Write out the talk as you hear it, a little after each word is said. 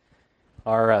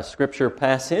Our scripture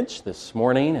passage this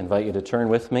morning, I invite you to turn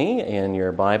with me in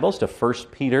your Bibles to 1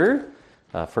 Peter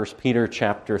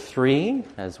chapter 3,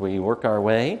 as we work our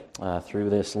way through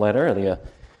this letter of the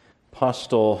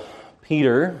Apostle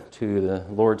Peter to the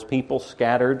Lord's people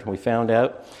scattered, we found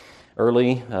out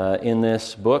early in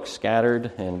this book,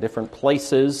 scattered in different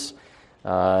places,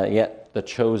 yet the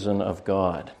chosen of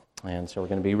God. And so we're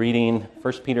going to be reading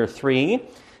 1 Peter 3,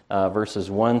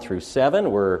 verses 1 through 7.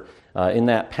 We're in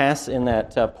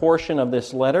that portion of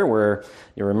this letter where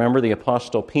you remember the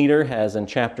Apostle Peter has in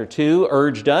chapter 2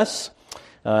 urged us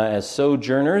as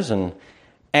sojourners and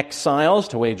exiles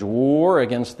to wage war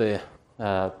against the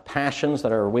passions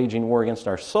that are waging war against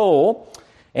our soul.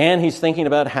 And he's thinking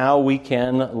about how we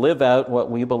can live out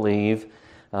what we believe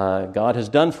God has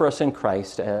done for us in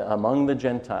Christ among the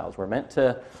Gentiles. We're meant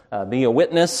to be a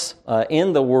witness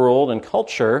in the world and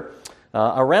culture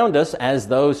around us as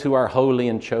those who are holy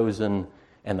and chosen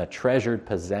and the treasured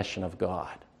possession of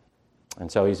God. And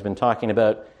so he's been talking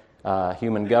about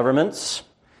human governments.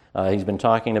 He's been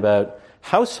talking about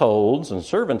households and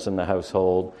servants in the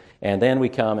household. And then we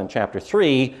come in chapter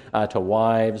 3 to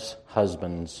wives,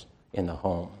 husbands in the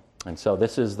home. And so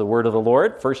this is the word of the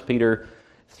Lord, 1 Peter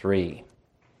 3.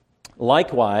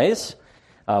 Likewise,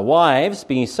 wives,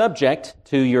 be subject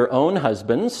to your own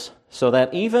husbands, so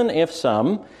that even if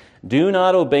some do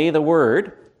not obey the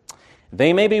word,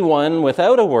 they may be won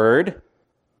without a word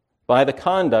by the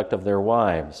conduct of their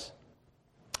wives,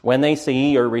 when they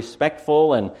see your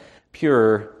respectful and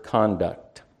pure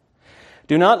conduct.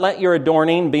 Do not let your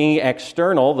adorning be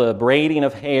external, the braiding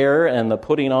of hair and the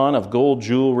putting on of gold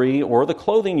jewelry or the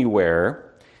clothing you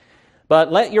wear,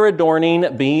 but let your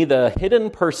adorning be the hidden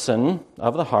person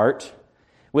of the heart,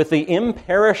 with the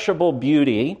imperishable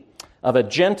beauty of a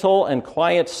gentle and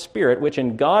quiet spirit, which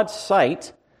in God's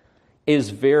sight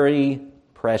is very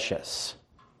precious.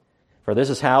 For this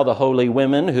is how the holy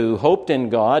women who hoped in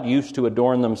God used to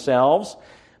adorn themselves,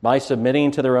 by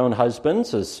submitting to their own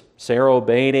husbands, as Sarah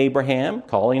obeyed Abraham,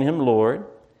 calling him Lord.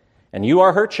 And you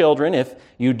are her children if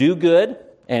you do good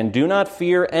and do not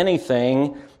fear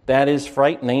anything that is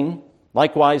frightening.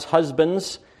 Likewise,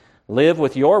 husbands, live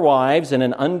with your wives in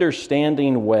an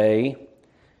understanding way,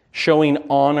 showing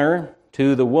honor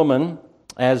to the woman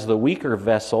as the weaker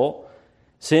vessel,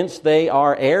 since they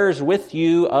are heirs with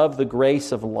you of the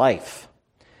grace of life,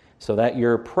 so that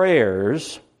your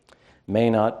prayers may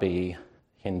not be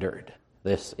hindered.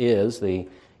 This is the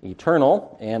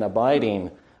eternal and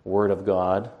abiding Word of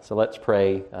God. So let's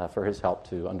pray for His help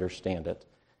to understand it.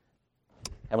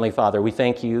 Heavenly Father, we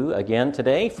thank you again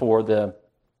today for the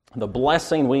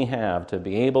blessing we have to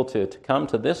be able to come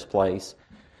to this place,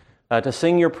 to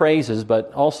sing your praises,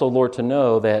 but also, Lord, to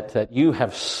know that you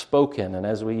have spoken. And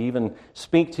as we even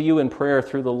speak to you in prayer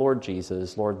through the Lord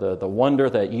Jesus, Lord, the wonder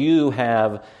that you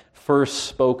have first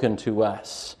spoken to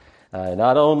us,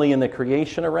 not only in the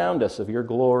creation around us of your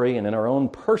glory and in our own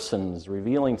persons,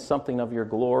 revealing something of your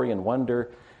glory and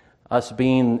wonder, us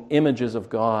being images of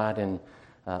God,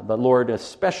 but Lord,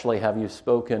 especially have you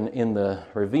spoken in the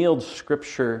revealed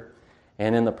Scripture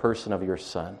and in the person of your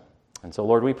Son. And so,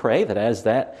 Lord, we pray that as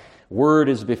that word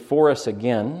is before us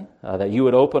again, that you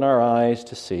would open our eyes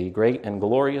to see great and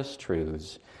glorious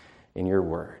truths in your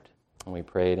word. And we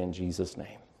pray it in Jesus'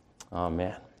 name.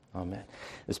 Amen. Amen.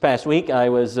 This past week I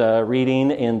was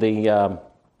reading in the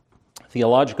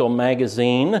theological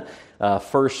magazine,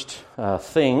 First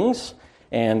Things,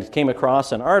 and came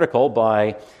across an article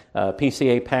by a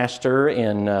PCA pastor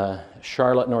in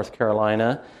Charlotte, North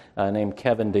Carolina, named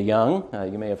Kevin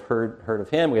DeYoung. You may have heard of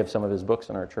him. We have some of his books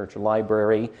in our church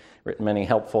library, written many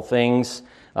helpful things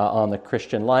on the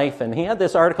Christian life. And he had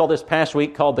this article this past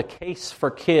week called The Case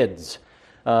for Kids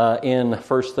in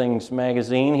First Things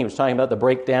magazine. He was talking about the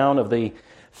breakdown of the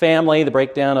family, the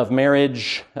breakdown of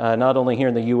marriage, not only here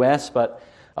in the U.S., but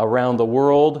around the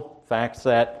world. Facts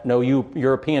that no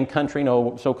European country,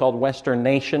 no so-called Western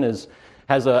nation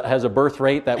has a birth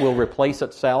rate that will replace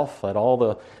itself, that all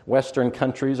the Western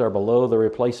countries are below the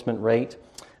replacement rate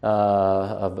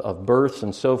of births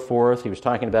and so forth. He was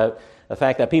talking about the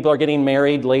fact that people are getting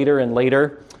married later and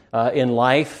later in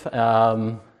life.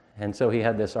 And so he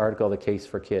had this article, The Case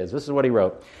for Kids. This is what he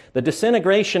wrote. The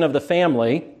disintegration of the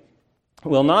family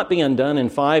will not be undone in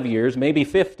 5 years, maybe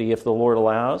 50 if the Lord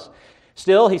allows.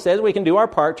 Still, he says, we can do our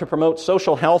part to promote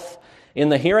social health in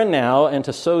the here and now and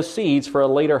to sow seeds for a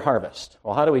later harvest.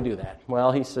 Well, how do we do that?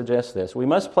 Well, he suggests this. We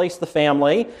must place the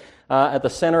family at the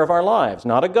center of our lives.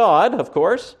 Not a God, of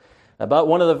course, but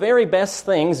one of the very best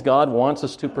things God wants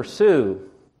us to pursue.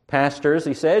 Pastors,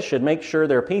 he says, should make sure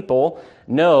their people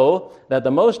know that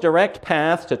the most direct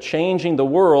path to changing the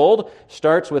world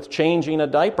starts with changing a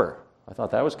diaper. I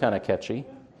thought that was kind of catchy.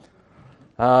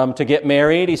 To get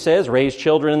married, he says, raise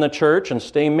children in the church and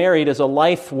stay married is a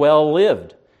life well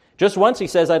lived. Just once he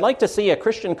says, I'd like to see a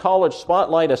Christian college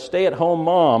spotlight a stay-at-home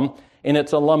mom in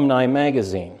its alumni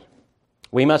magazine.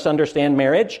 We must understand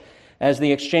marriage as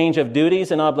the exchange of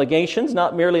duties and obligations,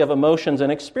 not merely of emotions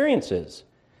and experiences.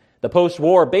 The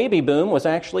post-war baby boom was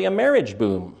actually a marriage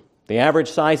boom. The average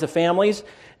size of families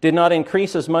did not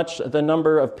increase as much the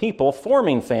number of people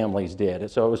forming families did.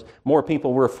 So it was more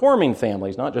people were forming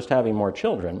families, not just having more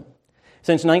children.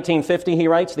 Since 1950, he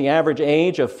writes, the average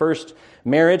age of first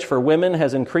marriage for women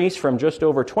has increased from just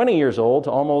over 20 years old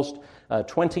to almost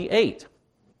 28.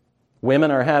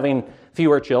 Women are having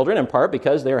fewer children, in part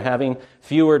because they're having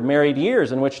fewer married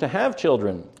years in which to have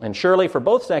children. And surely for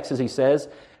both sexes, he says,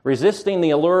 resisting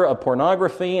the allure of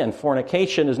pornography and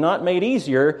fornication is not made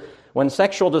easier when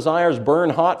sexual desires burn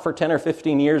hot for 10 or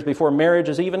 15 years before marriage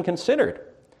is even considered.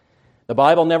 The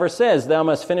Bible never says, thou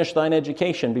must finish thine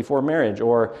education before marriage,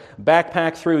 or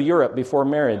backpack through Europe before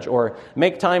marriage, or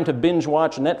make time to binge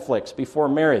watch Netflix before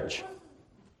marriage.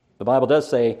 The Bible does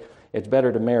say it's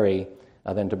better to marry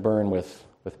than to burn with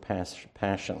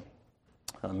passion.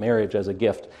 Marriage as a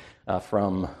gift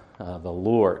from the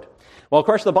Lord. Well, of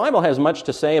course, the Bible has much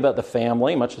to say about the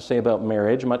family, much to say about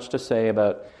marriage, much to say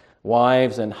about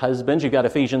wives and husbands. You've got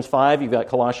Ephesians 5, you've got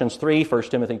Colossians 3, 1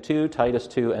 Timothy 2, Titus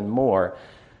 2, and more.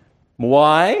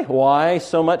 Why? Why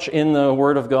so much in the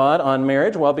Word of God on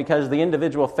marriage? Well, because the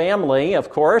individual family, of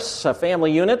course, a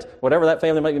family unit, whatever that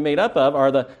family might be made up of,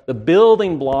 are the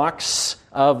building blocks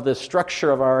of the structure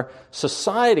of our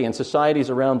society and societies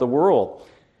around the world.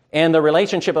 And the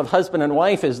relationship of husband and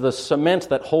wife is the cement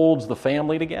that holds the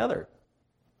family together.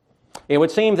 It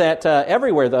would seem that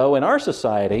everywhere, though, in our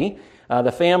society,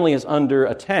 the family is under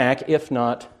attack, if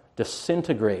not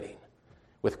disintegrating,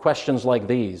 with questions like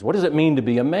these. What does it mean to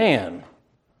be a man?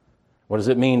 What does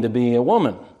it mean to be a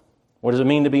woman? What does it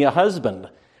mean to be a husband?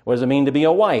 What does it mean to be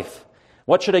a wife?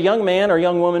 What should a young man or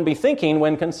young woman be thinking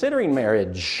when considering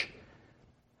marriage?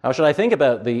 How should I think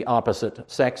about the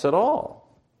opposite sex at all?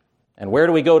 And where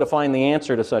do we go to find the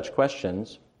answer to such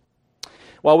questions?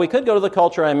 Well, we could go to the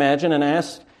culture, I imagine, and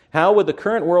ask, how would the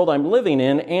current world I'm living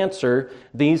in answer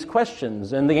these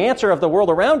questions? And the answer of the world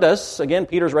around us, again,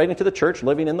 Peter's writing to the church,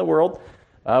 living in the world.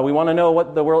 We want to know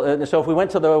what the world... so if we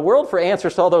went to the world for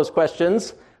answers to all those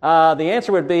questions, the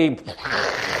answer would be...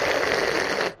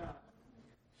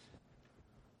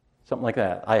 something like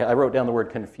that. I wrote down the word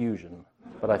confusion,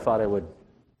 but I thought I would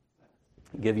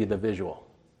give you the visual.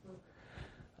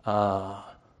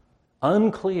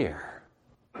 Unclear.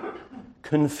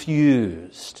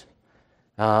 Confused.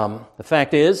 The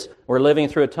fact is, we're living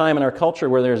through a time in our culture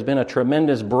where there's been a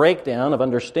tremendous breakdown of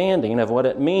understanding of what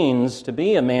it means to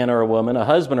be a man or a woman, a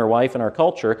husband or wife in our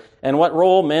culture, and what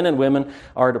role men and women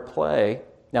are to play.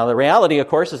 Now, the reality, of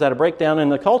course, is that a breakdown in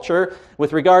the culture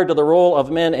with regard to the role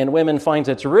of men and women finds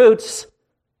its roots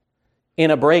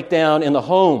in a breakdown in the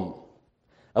home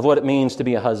of what it means to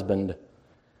be a husband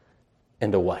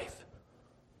and a wife.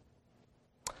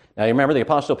 Now, you remember the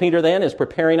Apostle Peter then is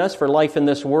preparing us for life in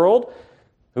this world.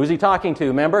 Who's he talking to?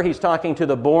 Remember, he's talking to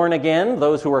the born again,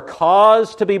 those who are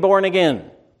caused to be born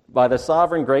again by the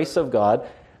sovereign grace of God.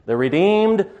 The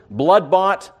redeemed,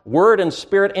 blood-bought, word and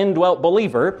spirit indwelt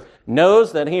believer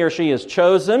knows that he or she is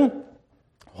chosen,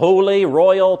 holy,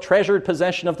 royal, treasured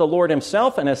possession of the Lord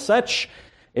himself, and as such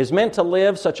is meant to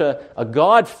live such a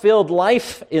God-filled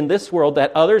life in this world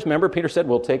that others, remember Peter said,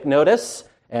 will take notice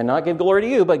and not give glory to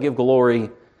you, but give glory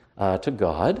to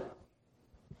God.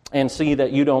 And see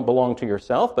that you don't belong to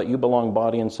yourself, but you belong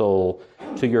body and soul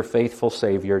to your faithful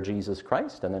Savior, Jesus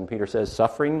Christ. And then Peter says,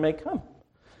 suffering may come.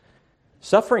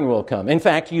 Suffering will come. In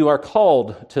fact, you are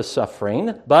called to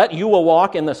suffering, but you will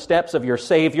walk in the steps of your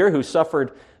Savior who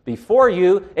suffered before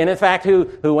you, and in fact, who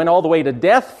went all the way to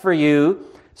death for you,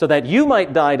 so that you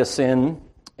might die to sin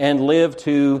and live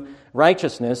to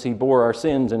righteousness. He bore our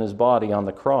sins in his body on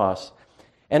the cross.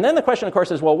 And then the question, of course,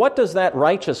 is, well, what does that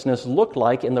righteousness look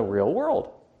like in the real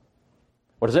world?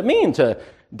 What does it mean to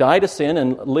die to sin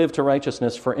and live to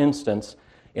righteousness, for instance,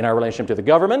 in our relationship to the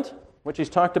government, which he's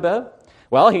talked about?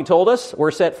 Well, he told us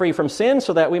we're set free from sin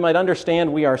so that we might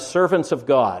understand we are servants of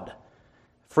God.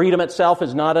 Freedom itself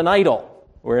is not an idol.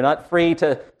 We're not free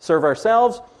to serve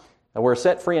ourselves. We're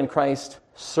set free in Christ,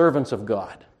 servants of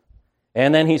God.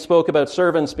 And then he spoke about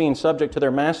servants being subject to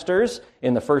their masters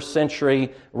in the first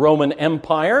century Roman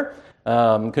Empire.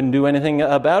 Couldn't do anything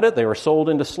about it. They were sold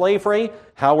into slavery.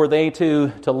 How were they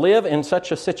to live in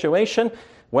such a situation?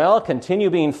 Well, continue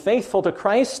being faithful to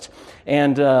Christ,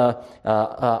 and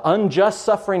unjust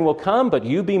suffering will come, but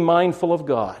you be mindful of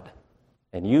God.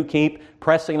 And you keep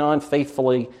pressing on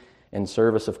faithfully in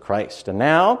service of Christ. And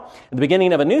now, at the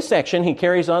beginning of a new section, he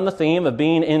carries on the theme of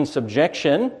being in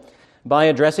subjection by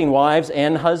addressing wives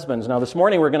and husbands. Now, this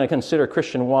morning we're going to consider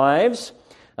Christian wives,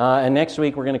 and next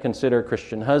week we're going to consider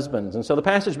Christian husbands. And so the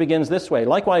passage begins this way: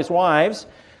 "Likewise, wives,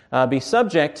 be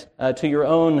subject to your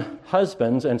own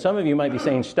husbands." And some of you might be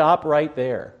saying, "Stop right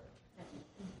there."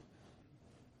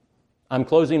 I'm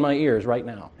closing my ears right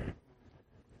now.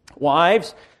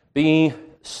 Wives, be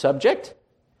subject?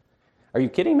 Are you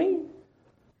kidding me?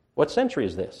 What century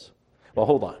is this? Well,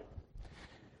 hold on.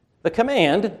 The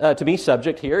command to be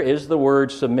subject here is the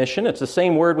word submission. It's the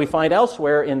same word we find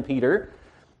elsewhere in Peter.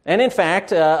 And in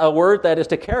fact, a word that is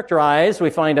to characterize, we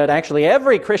find out actually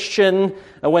every Christian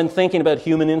when thinking about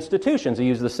human institutions. He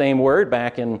used the same word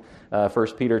back in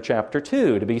 1 Peter chapter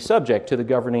 2, to be subject to the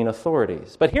governing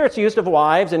authorities. But here it's used of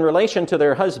wives in relation to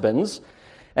their husbands.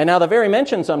 And now the very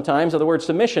mention sometimes of the word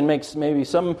submission makes maybe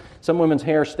some women's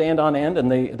hair stand on end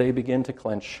and they begin to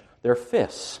clench their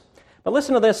fists. But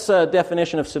listen to this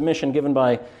definition of submission given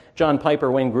by John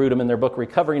Piper, Wayne Grudem in their book,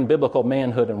 Recovering Biblical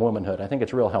Manhood and Womanhood. I think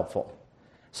it's real helpful.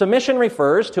 Submission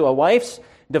refers to a wife's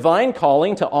divine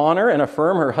calling to honor and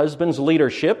affirm her husband's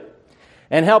leadership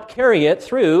and help carry it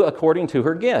through according to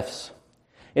her gifts.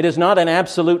 It is not an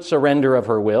absolute surrender of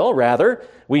her will. Rather,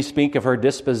 we speak of her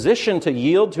disposition to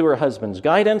yield to her husband's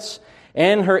guidance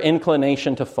and her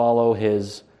inclination to follow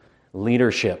his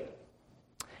leadership.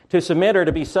 To submit or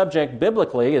to be subject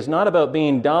biblically is not about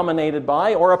being dominated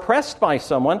by or oppressed by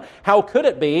someone. How could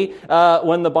it be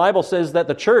when the Bible says that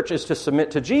the church is to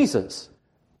submit to Jesus?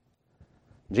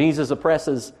 Jesus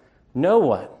oppresses no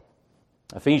one.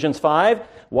 Ephesians 5,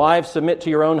 wives, submit to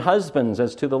your own husbands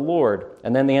as to the Lord.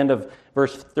 And then the end of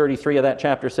verse 33 of that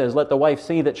chapter says, let the wife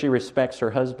see that she respects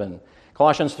her husband.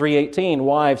 Colossians 3:18,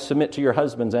 wives, submit to your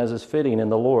husbands as is fitting in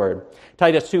the Lord.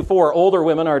 Titus 2:4, older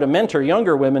women are to mentor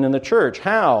younger women in the church.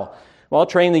 How? Well,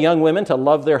 train the young women to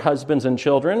love their husbands and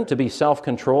children, to be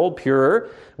self-controlled, pure,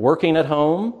 working at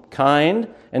home, kind,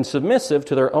 and submissive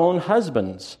to their own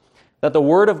husbands, that the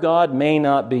word of God may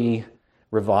not be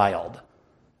reviled.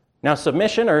 Now,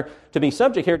 submission, or to be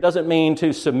subject here, doesn't mean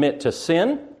to submit to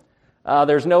sin.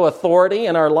 There's no authority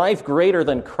in our life greater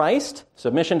than Christ.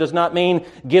 Submission does not mean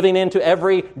giving in to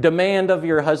every demand of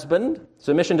your husband.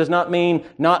 Submission does not mean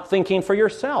not thinking for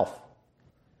yourself.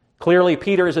 Clearly,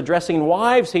 Peter is addressing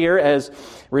wives here as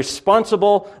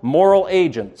responsible moral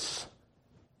agents.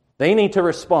 They need to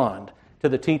respond to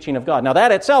the teaching of God. Now,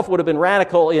 that itself would have been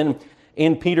radical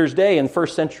in Peter's day in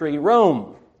first century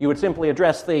Rome. You would simply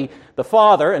address the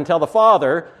father and tell the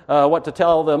father what to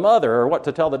tell the mother or what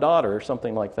to tell the daughter or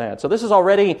something like that. So this is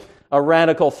already a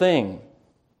radical thing.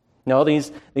 No,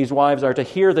 these wives are to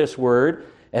hear this word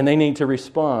and they need to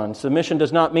respond. Submission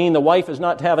does not mean the wife is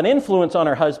not to have an influence on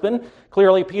her husband.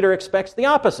 Clearly, Peter expects the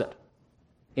opposite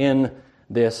in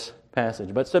this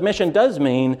passage. But submission does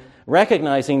mean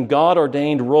recognizing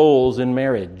God-ordained roles in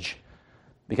marriage,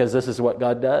 because this is what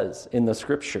God does in the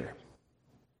Scripture.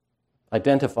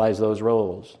 Identifies those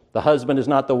roles. The husband is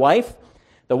not the wife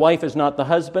is not the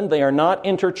husband. They are not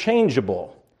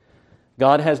interchangeable.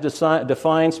 God has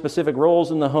defined specific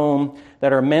roles in the home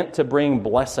that are meant to bring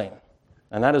blessing.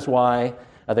 And that is why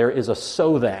there is a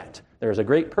so that. There is a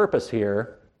great purpose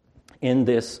here in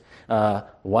this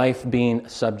wife being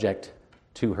subject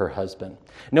to her husband.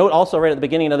 Note also right at the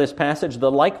beginning of this passage, the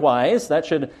likewise. That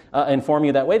should inform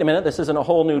you that, wait a minute, this isn't a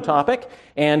whole new topic.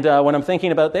 And when I'm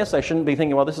thinking about this, I shouldn't be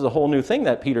thinking, well, this is a whole new thing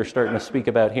that Peter's starting to speak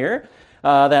about here.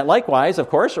 That likewise, of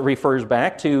course, refers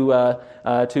back to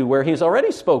where he's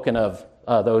already spoken of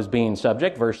those being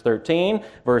subject. Verse 13,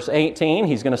 verse 18,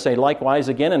 he's going to say likewise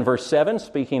again in verse 7,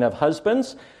 speaking of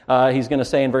husbands. He's going to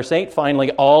say in verse 8,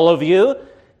 finally, all of you.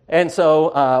 And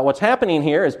so what's happening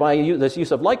here is by this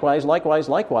use of likewise,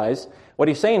 what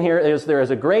he's saying here is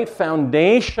there's a great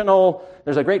foundational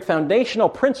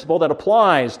principle that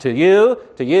applies to you,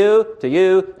 to you, to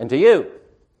you, and to you.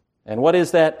 And what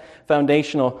is that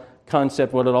foundational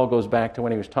concept? Well, it all goes back to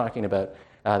when he was talking about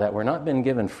that we're not been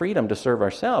given freedom to serve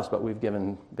ourselves, but we've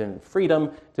been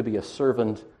freedom to be a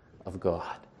servant of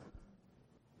God.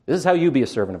 This is how you be a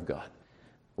servant of God,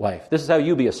 wife. This is how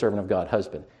you be a servant of God,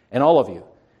 husband. And all of you,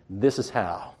 this is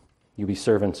how you be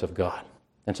servants of God.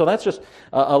 And so that's just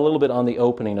a little bit on the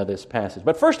opening of this passage.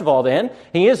 But first of all, then,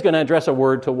 he is going to address a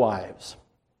word to wives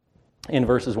in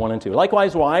verses 1 and 2.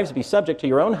 Likewise, wives, be subject to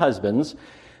your own husbands,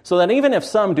 so that even if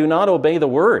some do not obey the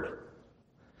word,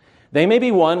 they may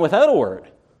be won without a word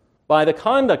by the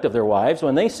conduct of their wives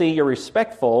when they see your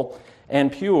respectful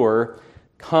and pure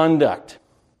conduct.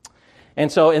 And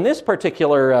so in this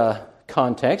particular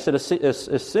context,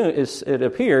 it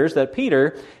appears that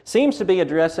Peter seems to be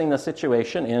addressing the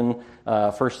situation in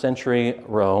first century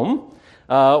Rome,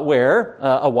 where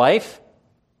a wife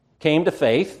came to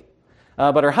faith,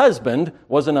 but her husband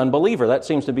was an unbeliever. That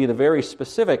seems to be the very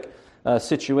specific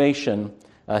situation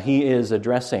he is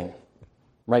addressing.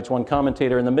 Writes one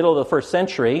commentator, in the middle of the first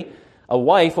century, a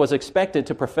wife was expected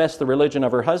to profess the religion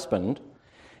of her husband.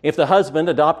 If the husband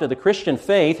adopted the Christian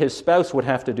faith, his spouse would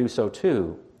have to do so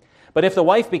too. But if the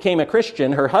wife became a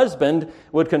Christian, her husband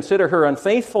would consider her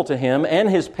unfaithful to him and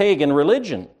his pagan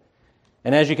religion.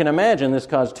 And as you can imagine, this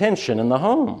caused tension in the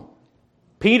home.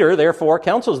 Peter, therefore,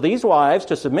 counsels these wives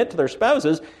to submit to their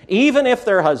spouses, even if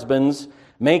their husbands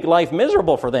make life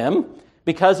miserable for them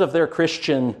because of their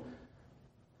Christian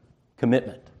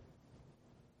commitment.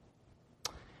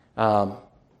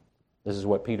 This is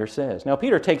what Peter says. Now,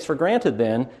 Peter takes for granted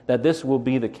then that this will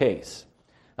be the case.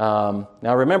 Now,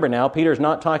 remember now, Peter's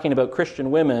not talking about Christian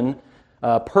women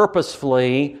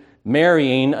purposefully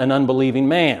marrying an unbelieving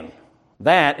man.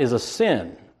 That is a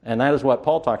sin, and that is what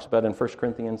Paul talks about in 1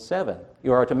 Corinthians 7.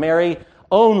 You are to marry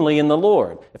only in the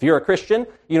Lord. If you're a Christian,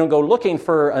 you don't go looking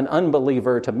for an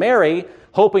unbeliever to marry,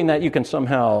 hoping that you can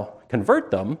somehow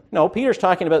convert them. No, Peter's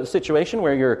talking about the situation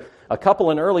where you're a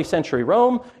couple in early century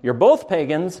Rome, you're both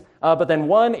pagans, but then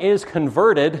one is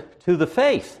converted to the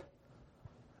faith.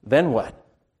 Then what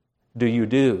do you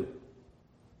do?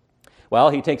 Well,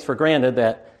 he takes for granted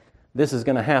that this is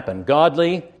going to happen.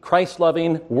 Godly,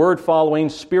 Christ-loving, word-following,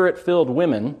 Spirit-filled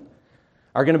women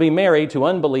are going to be married to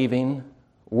unbelieving,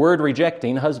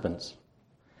 word-rejecting husbands.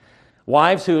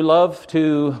 Wives who love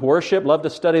to worship, love to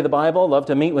study the Bible, love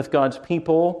to meet with God's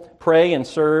people, pray and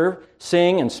serve,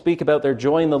 sing and speak about their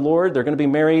joy in the Lord, they're going to be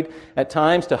married at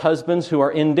times to husbands who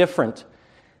are indifferent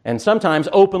and sometimes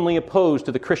openly opposed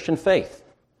to the Christian faith.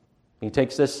 He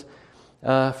takes this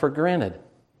for granted.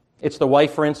 It's the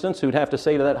wife, for instance, who'd have to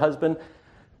say to that husband,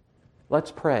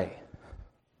 let's pray.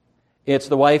 It's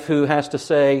the wife who has to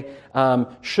say,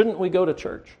 shouldn't we go to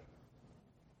church?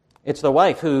 It's the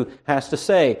wife who has to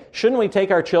say, shouldn't we take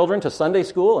our children to Sunday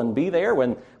school and be there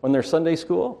when there's Sunday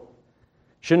school?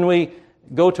 Shouldn't we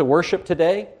go to worship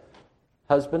today,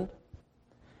 husband?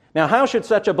 Now, how should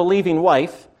such a believing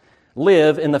wife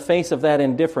live in the face of that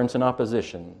indifference and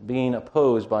opposition, being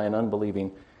opposed by an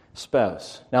unbelieving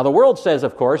spouse? Now, the world says,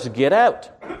 of course, get out.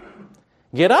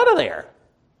 Get out of there.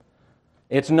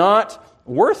 It's not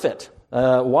worth it.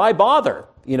 Why bother?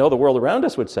 The world around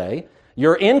us would say,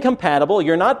 you're incompatible,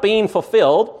 you're not being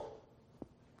fulfilled,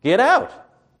 get out.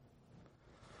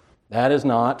 That is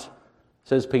not,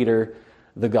 says Peter,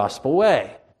 the gospel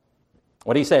way.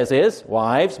 What he says is,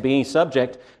 wives, be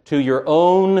subject to your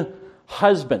own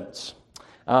husbands.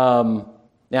 Now,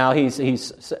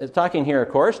 he's talking here, of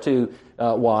course, to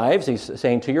wives. He's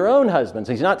saying to your own husbands.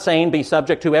 He's not saying be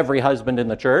subject to every husband in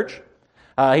the church.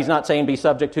 He's not saying be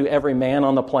subject to every man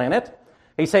on the planet.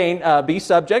 He's saying be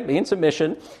subject, be in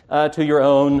submission to your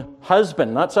own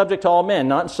husband, not subject to all men,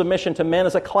 not in submission to men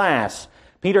as a class.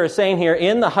 Peter is saying here,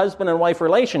 in the husband and wife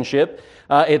relationship,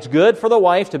 it's good for the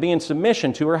wife to be in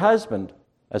submission to her husband.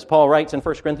 As Paul writes in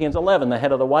 1 Corinthians 11, the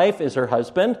head of the wife is her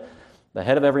husband, the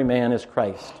head of every man is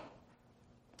Christ.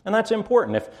 And that's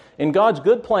important. If in God's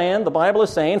good plan, the Bible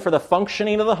is saying for the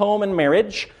functioning of the home and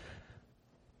marriage,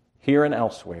 here and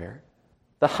elsewhere,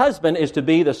 the husband is to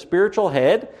be the spiritual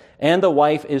head and the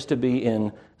wife is to be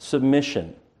in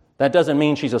submission. That doesn't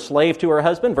mean she's a slave to her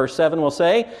husband. Verse 7 will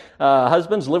say,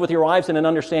 husbands, live with your wives in an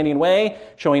understanding way,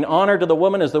 showing honor to the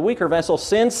woman as the weaker vessel,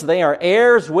 since they are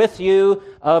heirs with you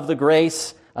of the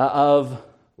grace of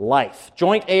life.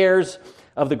 Joint heirs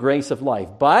of the grace of life.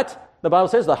 But the Bible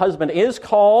says the husband is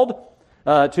called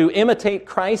to imitate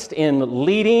Christ in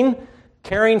leading,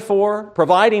 caring for,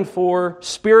 providing for,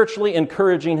 spiritually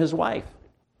encouraging his wife.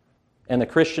 And the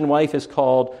Christian wife is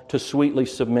called to sweetly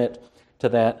submit to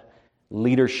that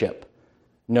leadership.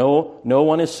 No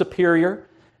one is superior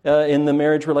in the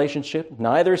marriage relationship.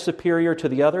 Neither is superior to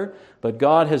the other, but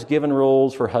God has given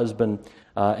roles for husband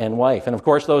and wife. And of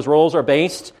course, those roles are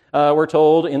based, we're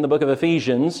told in the book of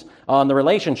Ephesians, on the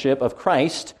relationship of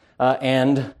Christ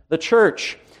and the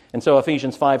church. And so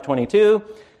Ephesians 5:22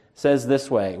 says this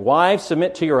way, wives,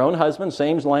 submit to your own husbands,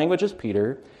 same language as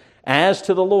Peter, as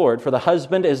to the Lord, for the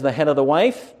husband is the head of the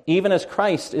wife, even as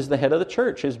Christ is the head of the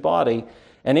church, his body,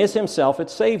 and is himself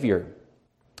its Savior.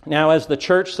 Now, as the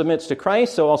church submits to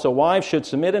Christ, so also wives should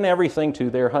submit in everything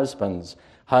to their husbands.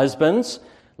 Husbands,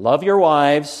 love your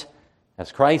wives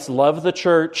as Christ loved the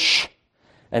church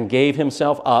and gave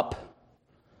himself up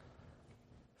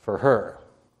for her.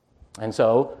 And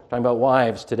so, talking about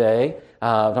wives today,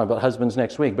 talking about husbands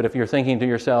next week. But if you're thinking to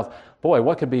yourself, boy,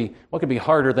 what could be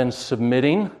harder than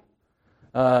submitting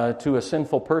to a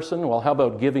sinful person? Well, how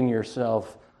about giving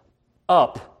yourself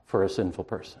up for a sinful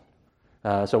person?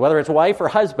 So whether it's wife or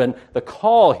husband, the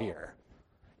call here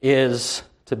is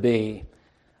to be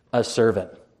a servant.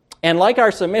 And like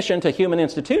our submission to human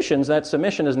institutions, that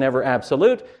submission is never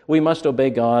absolute. We must obey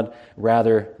God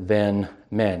rather than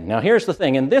men. Now here's the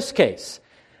thing. In this case,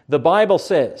 the Bible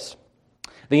says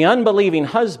the unbelieving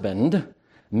husband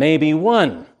may be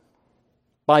won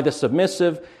by the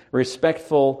submissive,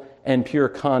 respectful, and pure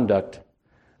conduct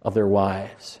of their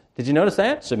wives. Did you notice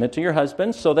that? Submit to your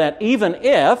husbands so that even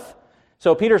if,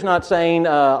 so Peter's not saying,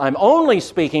 I'm only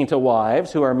speaking to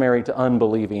wives who are married to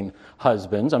unbelieving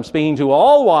husbands. I'm speaking to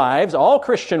all wives, all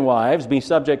Christian wives, be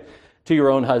subject to your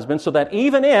own husbands, so that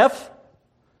even if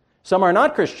some are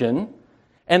not Christian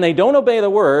and they don't obey the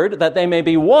word, that they may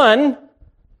be won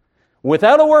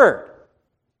without a word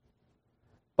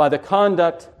by the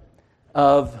conduct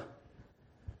of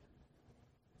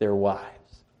their wives.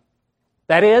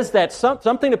 That is, that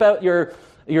something about your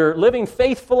living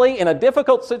faithfully in a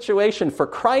difficult situation for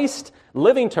Christ,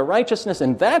 living to righteousness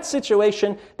in that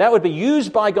situation, that would be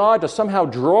used by God to somehow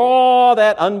draw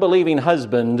that unbelieving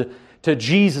husband to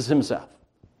Jesus himself.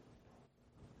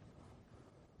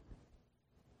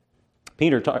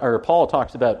 Paul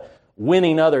talks about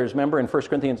winning others. Remember in 1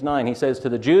 Corinthians 9, he says, to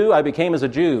the Jew, I became as a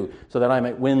Jew so that I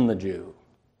might win the Jew.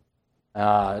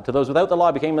 To those without the law,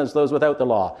 I became as those without the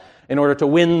law, in order to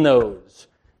win those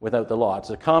without the law.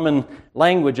 It's a common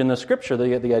language in the Scripture,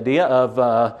 the idea of,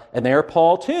 and there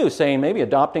Paul too, saying maybe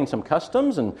adopting some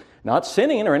customs and not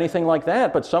sinning or anything like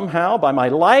that, but somehow by my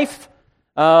life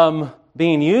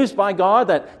being used by God,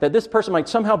 that this person might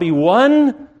somehow be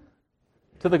won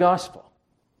to the gospel.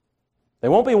 They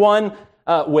won't be won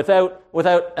without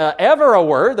ever a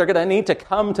word. They're going to need to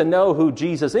come to know who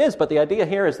Jesus is. But the idea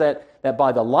here is that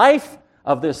by the life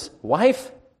of this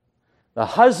wife, the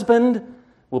husband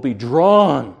will be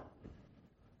drawn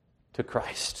to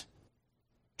Christ.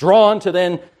 Drawn to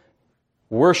then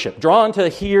worship. Drawn to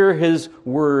hear his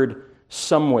word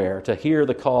somewhere. To hear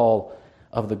the call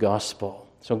of the gospel.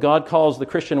 So God calls the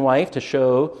Christian wife to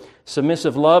show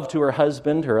submissive love to her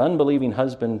husband, her unbelieving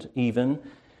husband even,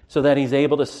 so that he's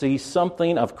able to see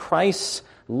something of Christ's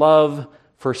love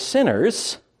for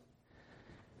sinners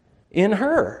in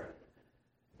her.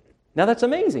 Now that's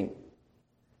amazing.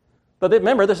 But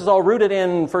remember, this is all rooted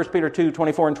in 1 Peter 2,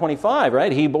 24 and 25,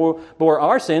 right? He bore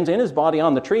our sins in his body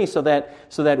on the tree so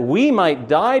that we might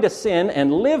die to sin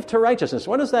and live to righteousness.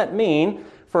 What does that mean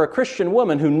for a Christian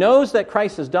woman who knows that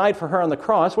Christ has died for her on the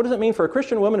cross? What does it mean for a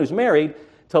Christian woman who's married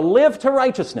to live to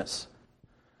righteousness?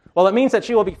 Well, it means that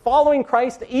she will be following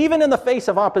Christ even in the face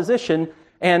of opposition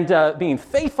and being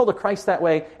faithful to Christ that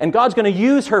way. And God's going to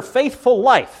use her faithful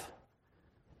life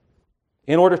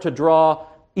in order to draw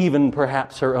even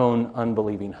perhaps her own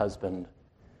unbelieving husband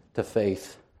to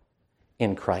faith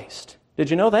in Christ. Did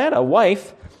you know that? A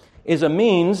wife is a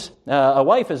means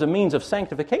of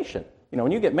sanctification. You know,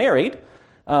 when you get married,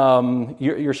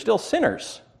 you're still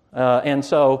sinners. And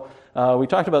so we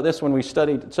talked about this when we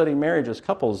studied marriage as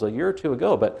couples a year or two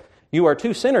ago, but you are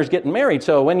two sinners getting married.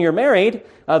 So when you're married,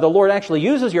 the Lord actually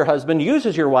uses your husband,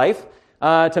 uses your wife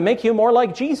to make you more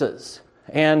like Jesus.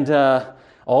 And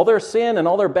all their sin and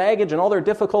all their baggage and all their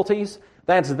difficulties,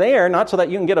 that's there, not so that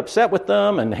you can get upset with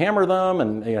them and hammer them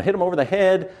and hit them over the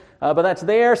head, but that's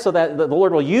there so that the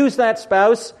Lord will use that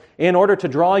spouse in order to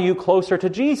draw you closer to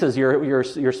Jesus.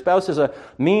 Your spouse is a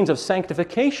means of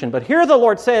sanctification. But here the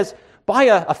Lord says, by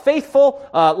a faithful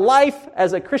life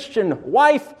as a Christian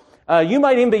wife, you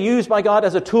might even be used by God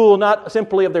as a tool not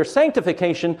simply of their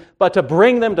sanctification, but to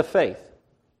bring them to faith.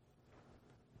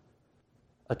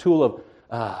 A tool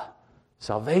of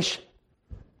salvation.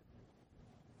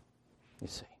 You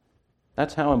see,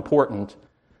 that's how important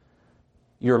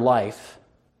your life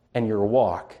and your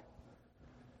walk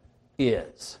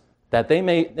is. That they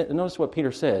may, notice what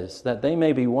Peter says, that they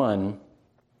may be won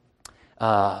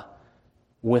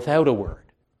without a word.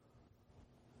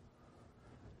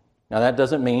 Now that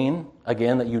doesn't mean,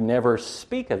 again, that you never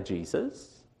speak of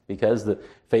Jesus, because the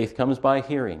faith comes by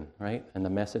hearing, right? And the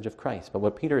message of Christ. But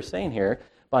what Peter is saying here,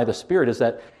 by the Spirit, is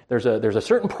that there's a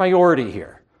certain priority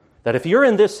here. That if you're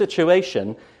in this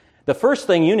situation, the first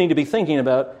thing you need to be thinking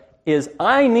about is,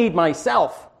 I need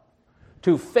myself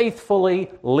to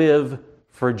faithfully live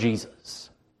for Jesus.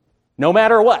 No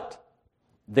matter what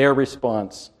their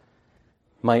response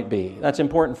might be. That's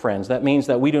important, friends. That means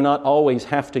that we do not always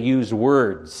have to use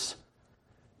words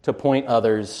to point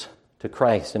others to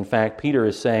Christ. In fact, Peter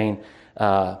is saying,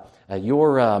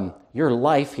 your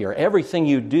life here, everything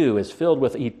you do is filled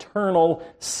with eternal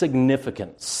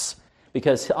significance.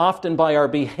 Because often by our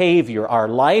behavior, our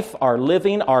life, our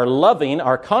living, our loving,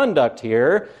 our conduct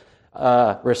here,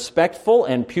 respectful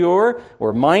and pure,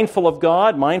 we're mindful of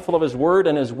God, mindful of His Word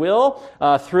and His will.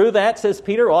 Through that, says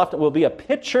Peter, often will be a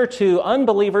picture to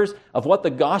unbelievers of what the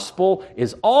gospel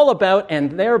is all about,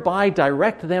 and thereby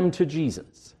direct them to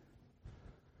Jesus,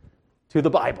 to the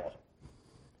Bible,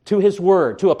 to His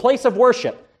Word, to a place of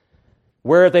worship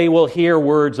where they will hear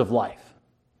words of life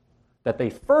that they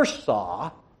first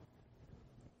saw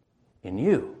in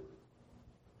you.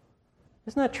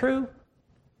 Isn't that true?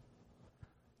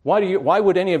 Why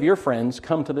would any of your friends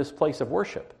come to this place of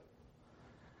worship?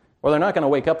 Well, they're not going to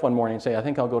wake up one morning and say, I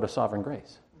think I'll go to Sovereign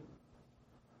Grace.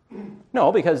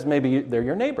 No, because maybe they're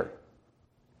your neighbor.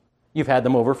 You've had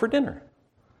them over for dinner.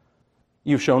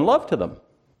 You've shown love to them.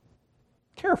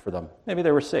 Care for them. Maybe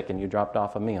they were sick and you dropped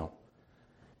off a meal.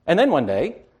 And then one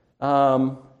day,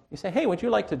 you say, hey, would you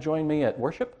like to join me at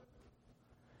worship?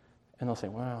 And they'll say,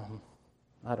 well,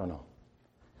 I don't know.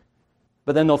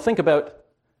 But then they'll think about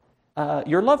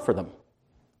your love for them.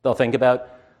 They'll think about,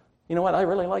 you know what, I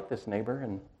really like this neighbor,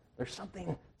 and there's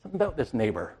something about this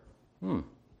neighbor.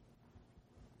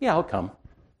 Yeah, I'll come.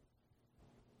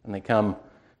 And they come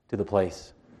to the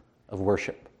place of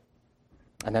worship.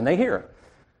 And then they hear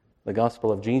the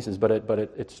gospel of Jesus, but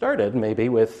it started maybe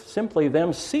with simply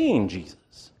them seeing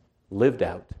Jesus lived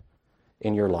out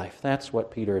in your life. That's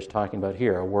what Peter is talking about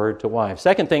here, a word to wives.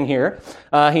 Second thing here,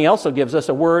 he also gives us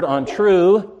a word on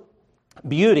true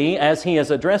beauty as he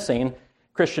is addressing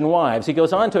Christian wives. He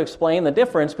goes on to explain the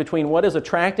difference between what is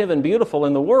attractive and beautiful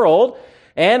in the world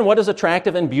and what is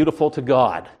attractive and beautiful to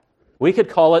God. We could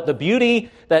call it the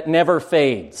beauty that never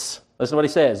fades. Listen to what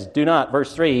he says. Do not,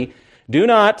 verse 3, do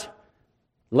not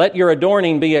let your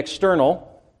adorning be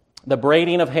external, the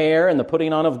braiding of hair and the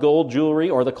putting on of gold jewelry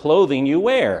or the clothing you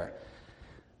wear.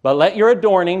 But let your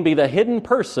adorning be the hidden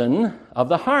person of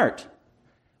the heart,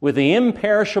 with the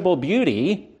imperishable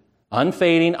beauty,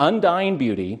 unfading, undying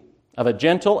beauty of a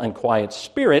gentle and quiet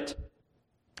spirit,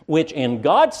 which in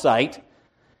God's sight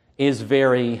is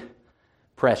very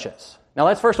precious. Now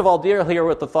let's first of all deal here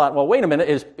with the thought, well, wait a minute,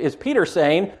 is Peter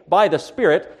saying, by the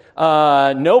Spirit,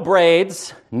 no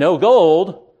braids, no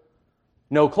gold,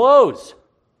 no clothes?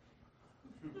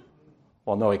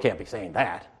 Well, no, he can't be saying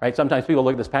that, right? Sometimes people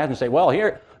look at this passage and say, well,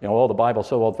 here, the Bible's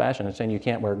so old-fashioned, it's saying you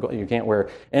can't wear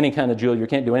any kind of jewel, you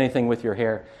can't do anything with your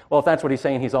hair. Well, if that's what he's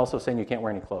saying, he's also saying you can't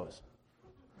wear any clothes.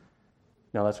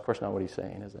 No, that's of course not what he's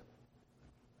saying, is it?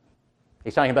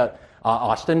 He's talking about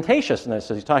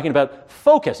ostentatiousness. He's talking about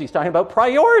focus. He's talking about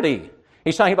priority.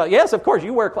 He's talking about, yes, of course,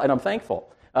 you wear clothes, and I'm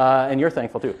thankful, and you're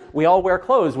thankful too. We all wear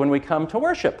clothes when we come to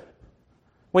worship.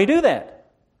 We do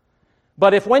that.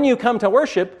 But if when you come to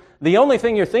worship, the only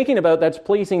thing you're thinking about that's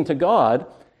pleasing to God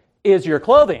is your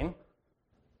clothing,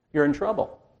 you're in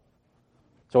trouble.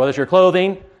 So whether it's your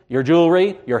clothing, your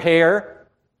jewelry, your hair,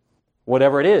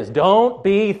 whatever it is, don't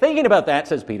be thinking about that,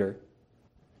 says Peter.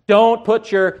 Don't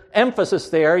put your emphasis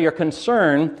there, your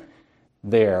concern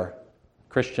there,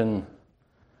 Christian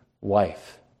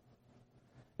wife.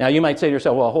 Now you might say to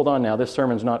yourself, well, hold on now, this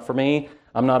sermon's not for me.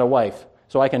 I'm not a wife,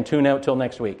 so I can tune out till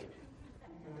next week.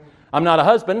 I'm not a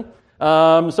husband,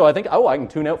 so I think, I can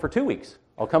tune out for 2 weeks.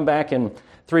 I'll come back in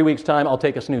 3 weeks' time. I'll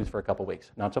take a snooze for a couple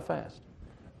weeks. Not so fast.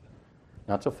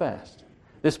 Not so fast.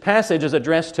 This passage is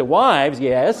addressed to wives,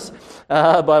 yes,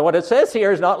 but what it says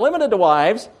here is not limited to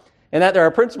wives, in that there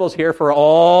are principles here for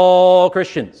all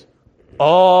Christians,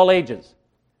 all ages,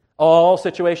 all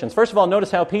situations. First of all,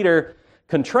 notice how Peter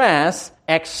contrasts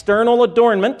external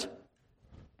adornment,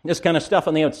 this kind of stuff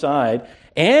on the outside,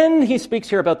 and he speaks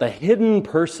here about the hidden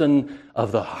person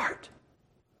of the heart.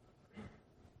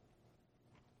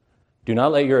 Do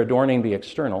not let your adorning be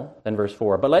external, then verse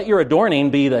 4, but let your adorning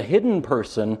be the hidden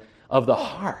person of the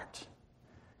heart.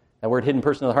 That word hidden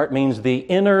person of the heart means the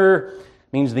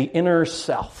inner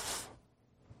self.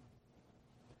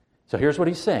 So here's what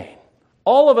he's saying.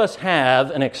 All of us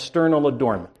have an external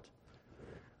adornment.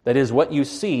 That is what you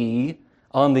see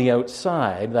on the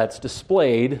outside that's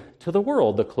displayed to the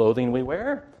world. The clothing we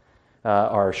wear,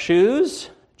 our shoes,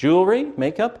 jewelry,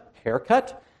 makeup,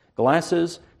 haircut,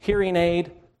 glasses, hearing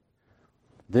aid.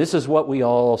 This is what we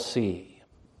all see.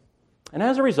 And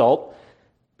as a result,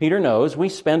 Peter knows we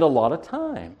spend a lot of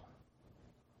time.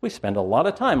 We spend a lot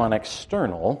of time on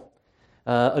external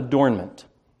adornment.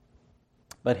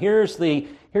 But here's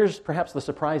perhaps the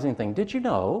surprising thing. Did you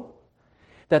know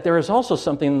that there is also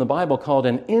something in the Bible called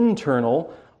an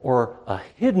internal or a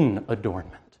hidden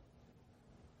adornment?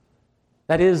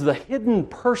 That is the hidden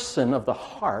person of the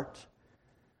heart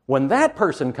when that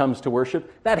person comes to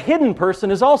worship, that hidden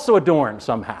person is also adorned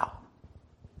somehow.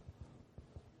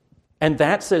 And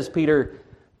that, says Peter,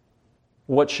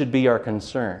 what should be our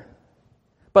concern.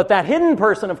 But that hidden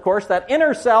person, of course, that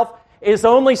inner self, is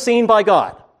only seen by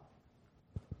God.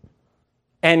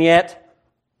 And yet,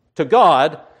 to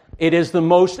God, it is the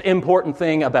most important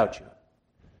thing about you.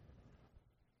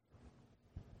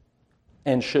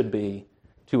 And should be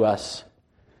to us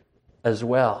as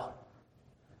well.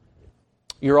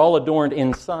 You're all adorned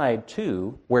inside,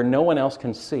 too, where no one else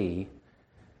can see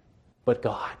but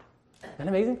God. Isn't that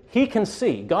amazing? He can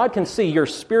see. God can see your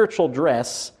spiritual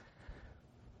dress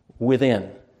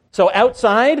within. So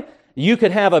outside, you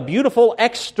could have a beautiful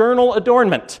external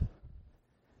adornment.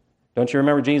 Don't you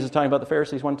remember Jesus talking about the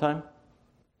Pharisees one time?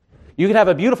 You could have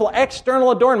a beautiful external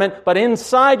adornment, but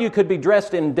inside you could be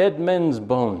dressed in dead men's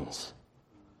bones.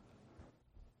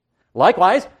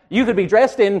 Likewise, you could be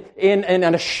dressed in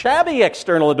a shabby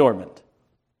external adornment,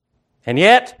 and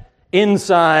yet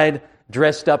inside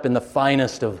dressed up in the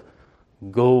finest of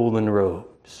golden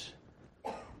robes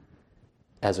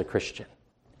as a Christian.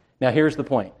 Now here's the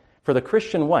point. For the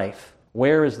Christian wife,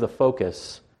 where is the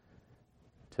focus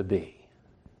to be?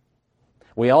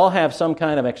 We all have some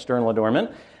kind of external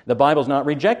adornment. The Bible's not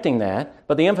rejecting that,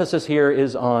 but the emphasis here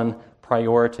is on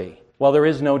priority. Well, there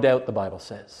is no doubt, the Bible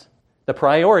says. The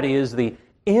priority is the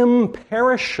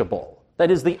imperishable,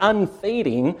 that is the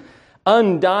unfading,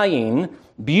 undying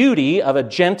beauty of a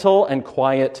gentle and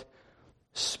quiet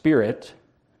spirit,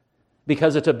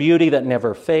 because it's a beauty that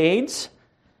never fades,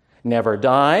 never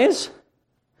dies,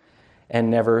 and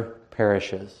never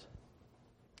perishes.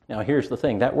 Now here's the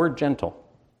thing, that word gentle,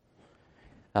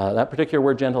 that particular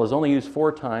word gentle is only used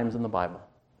 4 times in the Bible.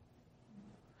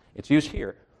 It's used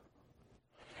here.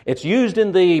 It's used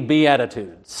in the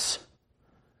Beatitudes,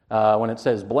 when it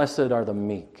says, "Blessed are the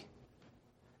meek,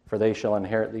 for they shall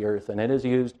inherit the earth." And it is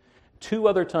used 2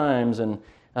 other times, and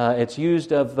it's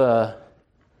used of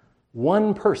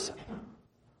one person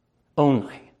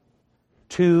only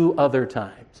 2 other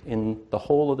times in the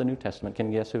whole of the New Testament.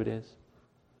 Can you guess who it is?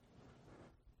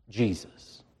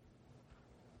 Jesus.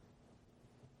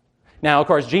 Now, of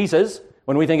course, Jesus,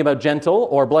 when we think about gentle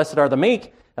or blessed are the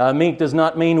meek, meek does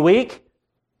not mean weak.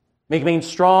 Meek means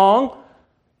strong.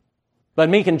 But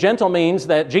meek and gentle means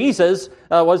that Jesus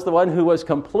was the one who was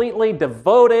completely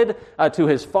devoted to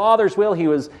his Father's will. He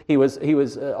was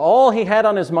all he had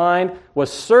on his mind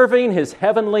was serving his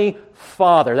heavenly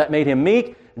Father. That made him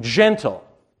meek, gentle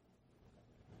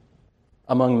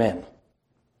among men,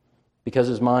 because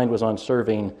his mind was on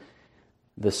serving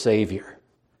the Savior.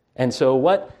 And so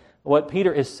what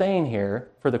Peter is saying here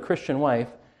for the Christian wife,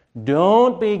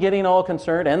 don't be getting all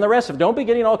concerned, and the rest of it, don't be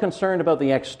getting all concerned about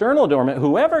the external adornment,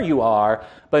 whoever you are,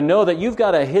 but know that you've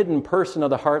got a hidden person of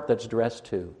the heart that's dressed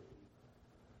too.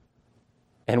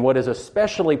 And what is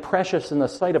especially precious in the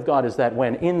sight of God is that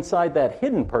when inside that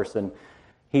hidden person,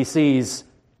 he sees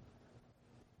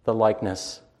the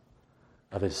likeness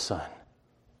of his Son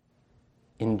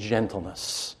in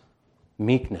gentleness,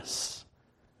 meekness,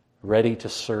 ready to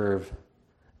serve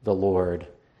the Lord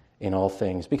in all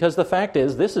things. Because the fact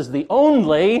is, this is the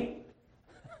only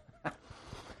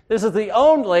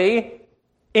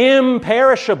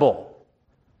imperishable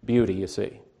beauty, you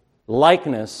see.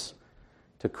 Likeness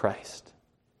to Christ.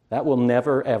 That will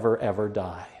never, ever, ever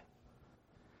die.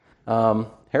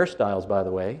 Hairstyles, by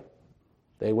the way,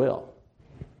 they will.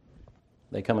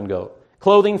 They come and go.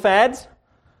 Clothing fads.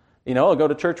 I'll go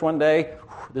to church one day.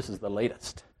 This is the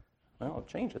latest. Well, it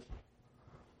changes.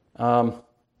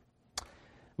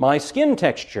 My skin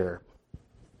texture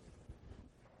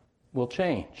will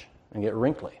change and get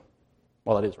wrinkly.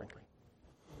 Well, it is wrinkly.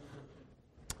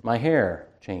 My hair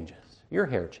changes. Your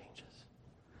hair changes.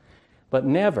 But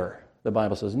never, the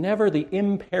Bible says, never the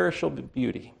imperishable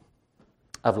beauty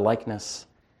of likeness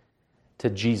to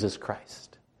Jesus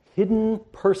Christ. Hidden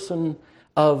person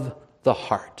of the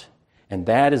heart. And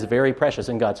that is very precious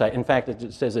in God's sight. In fact,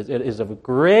 it says it is of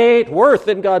great worth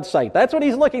in God's sight. That's what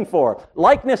he's looking for.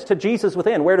 Likeness to Jesus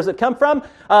within. Where does it come from?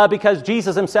 Because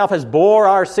Jesus himself has bore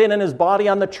our sin in his body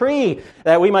on the tree,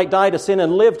 that we might die to sin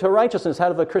and live to righteousness. How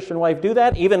does a Christian wife do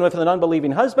that? Even with an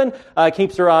unbelieving husband,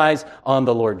 keeps her eyes on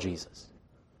the Lord Jesus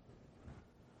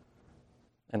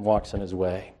and walks in his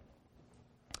way.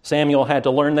 Samuel had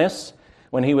to learn this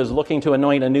when he was looking to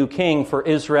anoint a new king for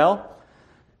Israel.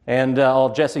 And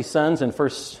all Jesse's sons in 1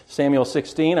 Samuel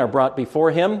 16 are brought before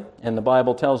him, and the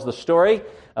Bible tells the story.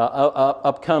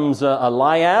 Up comes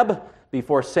Eliab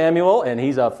before Samuel, and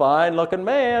he's a fine-looking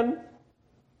man.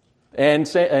 And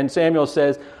Samuel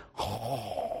says,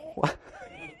 oh,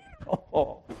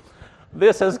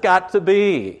 this has got to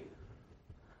be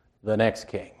the next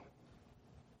king.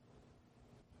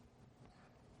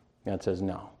 God says,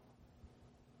 no.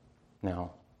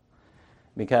 No.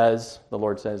 Because the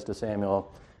Lord says to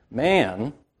Samuel,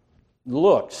 man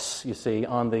looks, you see,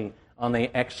 on the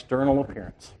external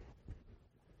appearance.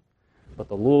 But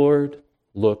the Lord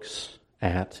looks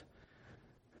at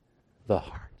the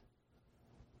heart.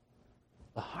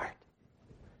 The heart.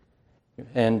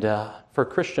 And for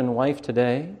Christian wife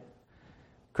today,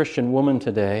 Christian woman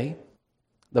today,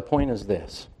 the point is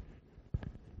this.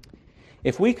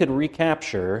 If we could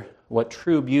recapture what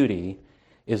true beauty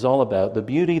is all about, the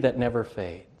beauty that never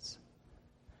fades,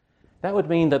 that would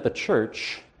mean that the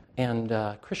church and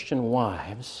Christian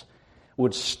wives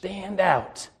would stand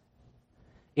out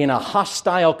in a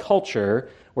hostile culture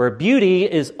where beauty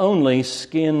is only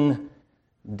skin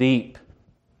deep.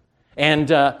 And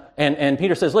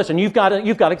Peter says, listen, you've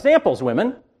got examples,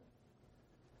 women.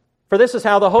 For this is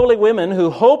how the holy women who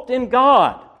hoped in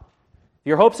God,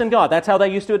 your hopes in God, that's how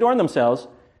they used to adorn themselves,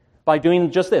 by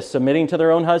doing just this, submitting to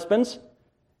their own husbands,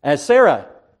 as Sarah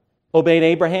obeyed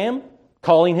Abraham,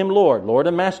 calling him Lord. Lord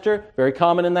and Master, very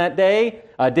common in that day.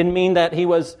 Didn't mean that he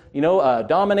was,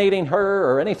 dominating her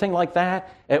or anything like that.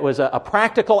 It was a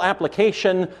practical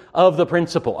application of the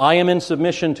principle. I am in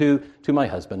submission to my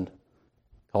husband.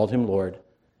 Called him Lord.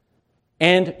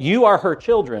 And you are her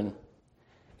children.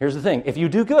 Here's the thing. If you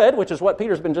do good, which is what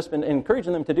Peter's just been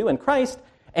encouraging them to do in Christ,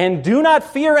 and do not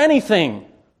fear anything,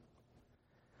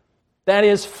 that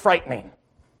is frightening.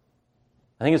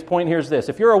 I think his point here is this.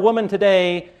 If you're a woman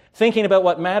today thinking about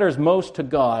what matters most to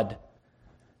God,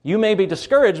 you may be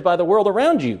discouraged by the world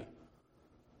around you,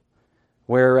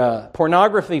 where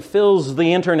pornography fills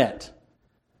the internet,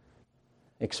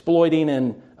 exploiting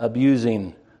and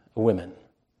abusing women.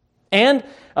 And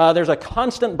there's a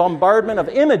constant bombardment of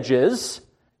images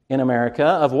in America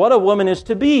of what a woman is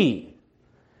to be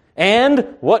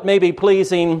and what may be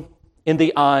pleasing in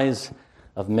the eyes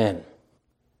of men.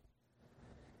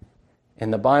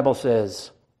 And the Bible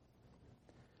says,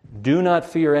 do not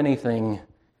fear anything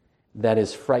that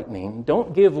is frightening.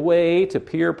 Don't give way to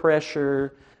peer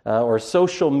pressure or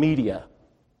social media.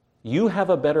 You have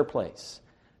a better place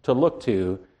to look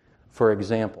to for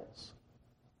examples,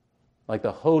 like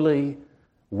the holy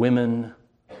women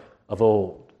of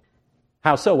old.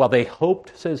 How so? Well, they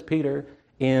hoped, says Peter,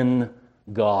 in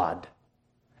God.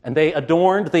 And they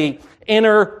adorned the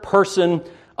inner person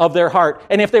of their heart.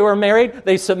 And if they were married,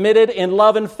 they submitted in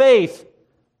love and faith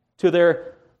to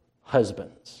their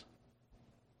husbands.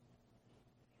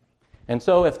 And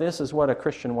so if this is what a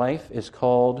Christian wife is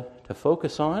called to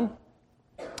focus on,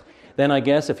 then I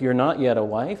guess if you're not yet a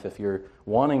wife, if you're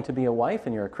wanting to be a wife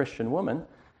and you're a Christian woman,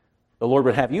 the Lord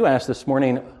would have you ask this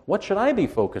morning, what should I be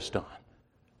focused on?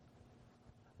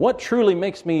 What truly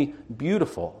makes me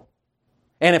beautiful?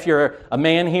 And if you're a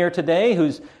man here today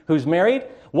who's married,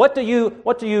 what do you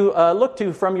look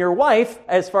to from your wife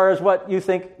as far as what you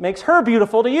think makes her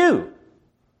beautiful to you?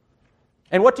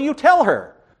 And what do you tell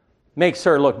her makes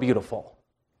her look beautiful?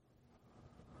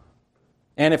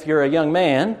 And if you're a young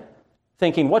man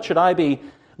thinking, what should I be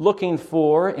looking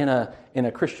for in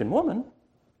a Christian woman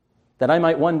that I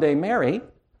might one day marry?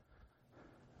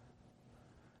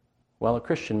 Well, a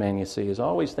Christian man, you see, is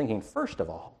always thinking, first of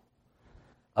all,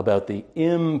 about the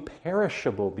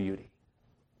imperishable beauty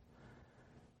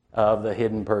of the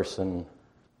hidden person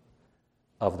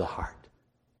of the heart.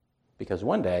 Because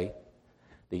one day,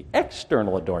 the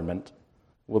external adornment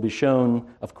will be shown,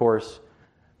 of course,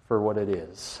 for what it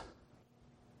is.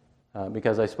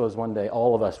 Because I suppose one day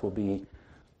all of us will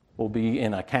be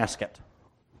in a casket,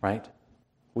 right?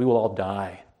 We will all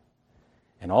die.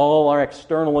 And all our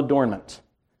external adornment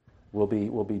will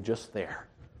be just there.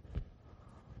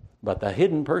 But the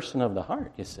hidden person of the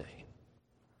heart, you see,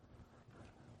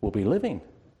 will be living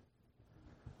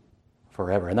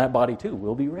forever. And that body, too,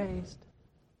 will be raised.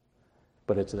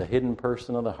 But it's the hidden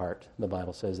person of the heart, the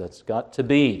Bible says, that's got to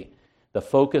be the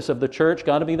focus of the church,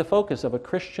 got to be the focus of a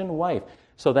Christian wife.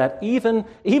 So that even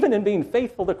in being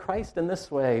faithful to Christ in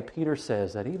this way, Peter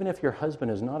says that even if your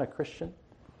husband is not a Christian,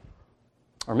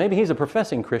 or maybe he's a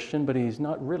professing Christian, but he's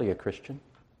not really a Christian,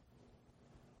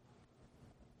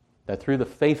 that through the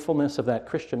faithfulness of that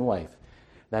Christian wife,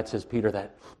 that says Peter,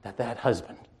 that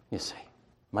husband, you see,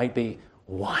 might be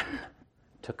won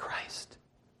to Christ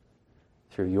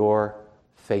through your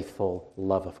faithful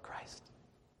love of Christ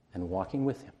and walking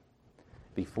with him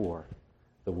before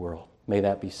the world. May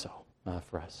that be so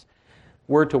for us.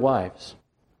 Word to wives.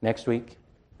 Next week,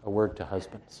 a word to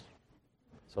husbands.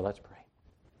 So let's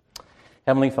pray.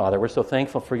 Heavenly Father, we're so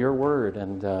thankful for your word,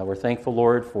 and we're thankful,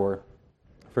 Lord, for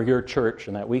your church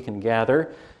and that we can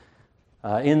gather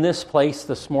in this place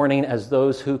this morning as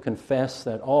those who confess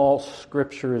that all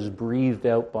Scripture is breathed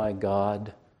out by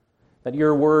God, that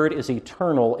your word is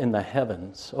eternal in the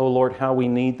heavens. Oh Lord, how we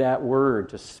need that word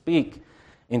to speak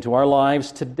into our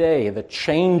lives today, the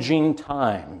changing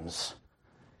times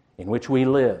in which we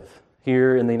live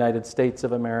here in the United States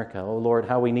of America. Oh Lord,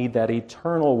 how we need that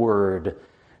eternal word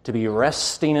to be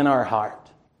resting in our heart,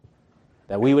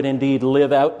 that we would indeed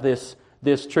live out this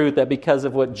truth that because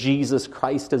of what Jesus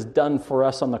Christ has done for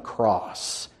us on the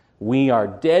cross, we are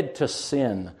dead to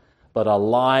sin, but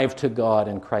alive to God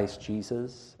in Christ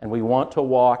Jesus. And we want to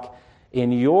walk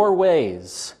in your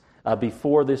ways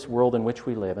before this world in which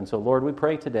we live. And so, Lord, we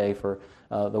pray today for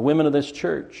the women of this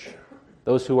church,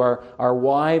 those who are our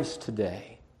wives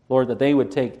today, Lord, that they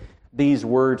would take these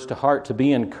words to heart to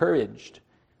be encouraged,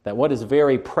 that what is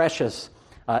very precious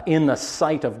in the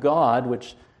sight of God,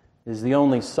 which is the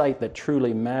only sight that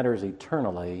truly matters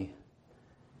eternally,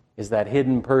 is that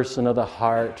hidden person of the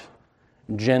heart,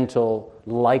 gentle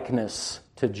likeness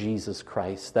to Jesus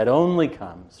Christ that only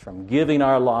comes from giving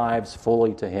our lives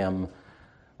fully to Him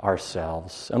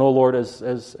ourselves. And, oh Lord,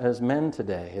 as men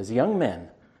today, as young men,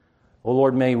 oh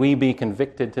Lord, may we be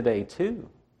convicted today too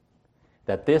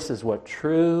that this is what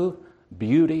true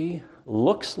beauty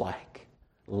looks like,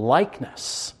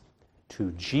 likeness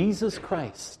to Jesus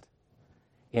Christ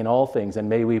in all things. And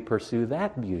may we pursue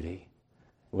that beauty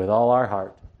with all our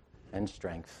heart and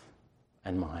strength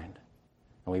and mind.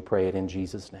 And we pray it in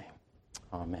Jesus' name.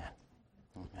 Amen.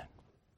 Amen.